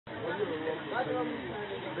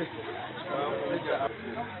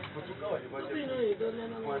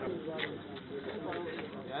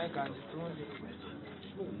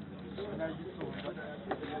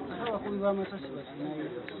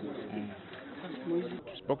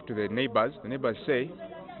Spoke to the neighbors. The neighbors say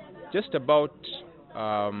just about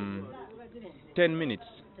 10 minutes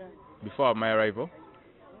before my arrival,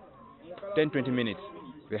 10-20 minutes,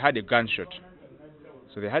 they had a gunshot.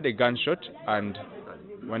 So they had a gunshot, and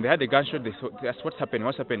when they had the gunshot, they thought, that's what's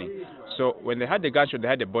happening. So when they had the gunshot, they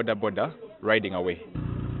had a border riding away.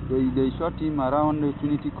 They shot him around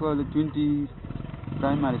 20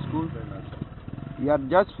 primary school. He had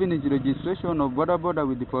just finished registration of border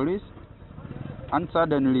with the police, and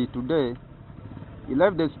suddenly today he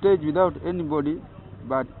left the stage without anybody,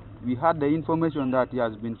 but we had the information that he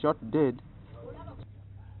has been shot dead